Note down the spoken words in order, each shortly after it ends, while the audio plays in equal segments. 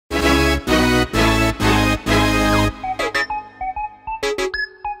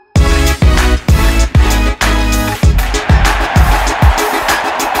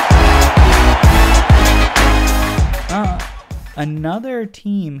Another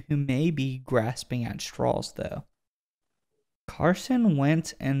team who may be grasping at straws, though. Carson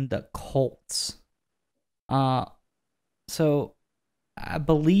Wentz and the Colts. Uh, so I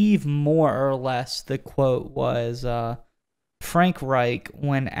believe more or less the quote was Frank Reich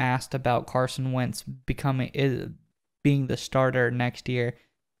when asked about Carson Wentz being the starter next year.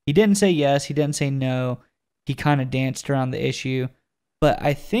 He didn't say yes. He didn't say no. He kind of danced around the issue. But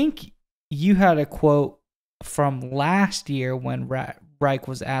I think you had a quote from last year when Reich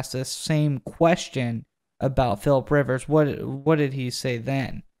was asked the same question about Phillip Rivers. What did he say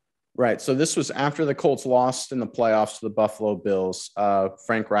then? Right. So this was after the Colts lost in the playoffs to the Buffalo Bills.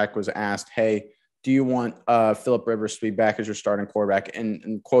 Frank Reich was asked, "Hey, do you want Phillip Rivers to be back as your starting quarterback?"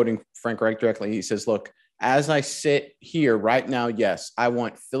 And quoting Frank Reich directly, he says, "Look, as I sit here right now, yes, I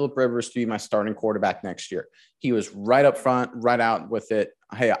want Phillip Rivers to be my starting quarterback next year." He was right up front, right out with it.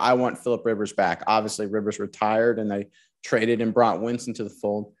 Hey, I want Phillip Rivers back. Obviously, Rivers retired, and they traded and brought Wentz into the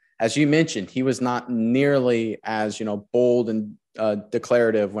fold. As you mentioned, he was not nearly as bold and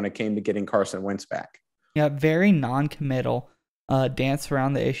declarative when it came to getting Carson Wentz back. Yeah, very non-committal, dance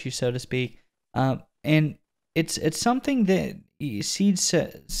around the issue, so to speak, and it's something that seeds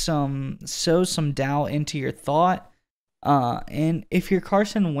sows some doubt into your thought. And if you're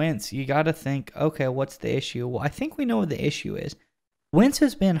Carson Wentz, you got to think, okay, what's the issue? Well, I think we know what the issue is. Wentz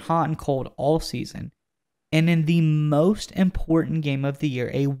has been hot and cold all season, and in the most important game of the year,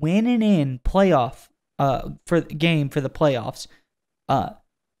 a win and in playoff for the playoffs,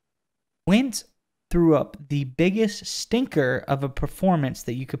 Wentz threw up the biggest stinker of a performance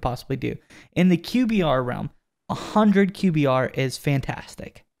that you could possibly do. In the QBR realm, 100 QBR is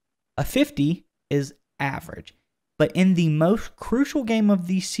fantastic. A 50 is average. But in the most crucial game of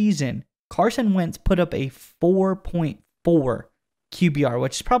the season, Carson Wentz put up a 4.4 QBR,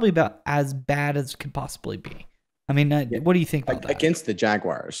 which is probably about as bad as could possibly be. I mean, what do you think about that? Against the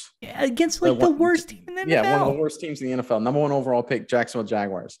Jaguars. Yeah, against the worst team in the NFL. Yeah, one of the worst teams in the NFL. Number 1 overall pick, Jacksonville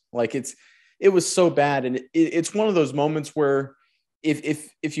Jaguars. It was so bad. And it's one of those moments where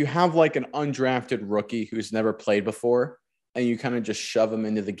if you have like an undrafted rookie who's never played before and you kind of just shove him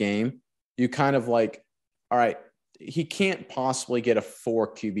into the game, you kind of like, all right, he can't possibly get a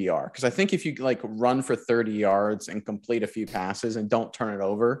 4 QBR. Because I think if you like run for 30 yards and complete a few passes and don't turn it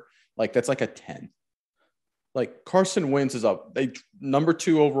over, like that's like a 10. Like Carson Wentz is number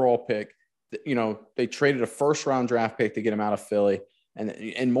 2 overall pick. They traded a first round draft pick to get him out of Philly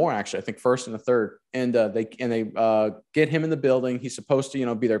and more, actually. I think first and a third. And they get him in the building. He's supposed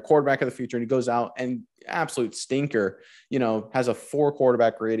to, be their quarterback of the future. And he goes out and absolute stinker, has a 4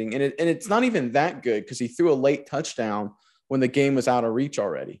 quarterback rating. And it's not even that good because he threw a late touchdown when the game was out of reach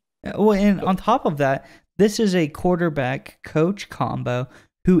already. Well, and on top of that, this is a quarterback coach combo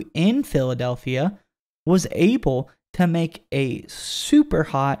who in Philadelphia was able to make a super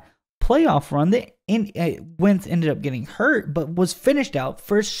hot playoff run that Wentz ended up getting hurt, but was finished out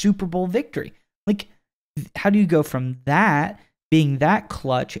for a Super Bowl victory. Like, how do you go from that being that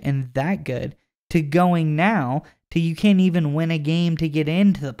clutch and that good to going now to you can't even win a game to get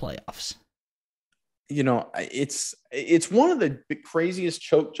into the playoffs? It's one of the craziest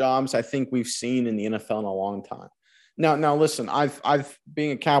choke jobs I think we've seen in the NFL in a long time. Now, listen, I've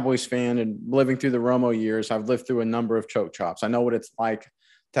being a Cowboys fan and living through the Romo years, I've lived through a number of choke chops. I know what it's like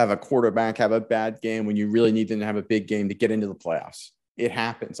to have a quarterback have a bad game when you really need them to have a big game to get into the playoffs. It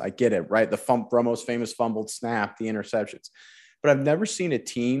happens. I get it, right? Romo's famous fumbled snap, the interceptions. But I've never seen a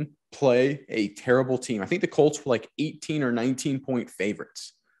team play a terrible team. I think the Colts were like 18 or 19-point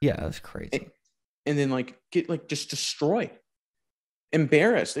favorites. Yeah, that's crazy. And then get just destroyed,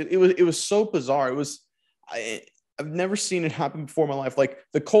 embarrassed. It was so bizarre. I've never seen it happen before in my life. Like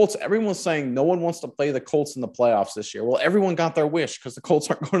the Colts, everyone's saying no one wants to play the Colts in the playoffs this year. Well, everyone got their wish because the Colts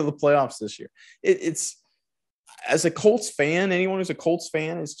aren't going to the playoffs this year. It's as a Colts fan, anyone who's a Colts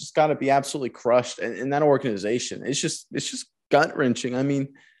fan has just got to be absolutely crushed. And that organization, it's just gut wrenching. I mean,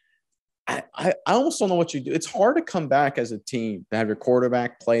 I almost don't know what you do. It's hard to come back as a team to have your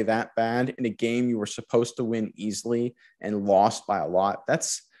quarterback play that bad in a game you were supposed to win easily and lost by a lot.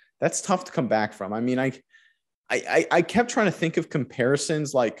 That's tough to come back from. I mean, I kept trying to think of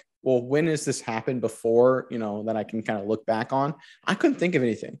comparisons like, well, when has this happened before, that I can kind of look back on? I couldn't think of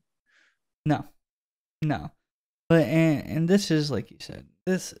anything. No. But, and this is, like you said,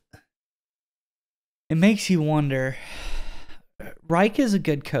 it makes you wonder. Reich is a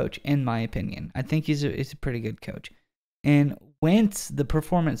good coach, in my opinion. I think he's a pretty good coach. And Wentz, the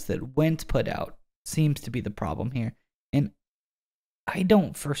performance that Wentz put out seems to be the problem here. And I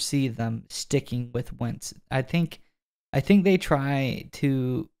don't foresee them sticking with Wentz. I think they try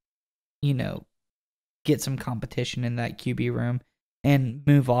to, get some competition in that QB room and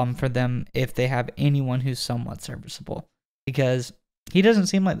move on for them if they have anyone who's somewhat serviceable, because he doesn't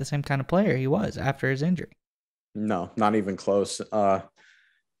seem like the same kind of player he was after his injury. No, not even close.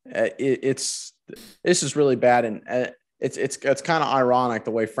 This is really bad, and it's kind of ironic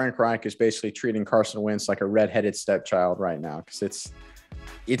the way Frank Reich is basically treating Carson Wentz like a redheaded stepchild right now, because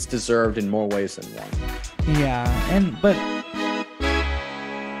it's deserved in more ways than one. Yeah, but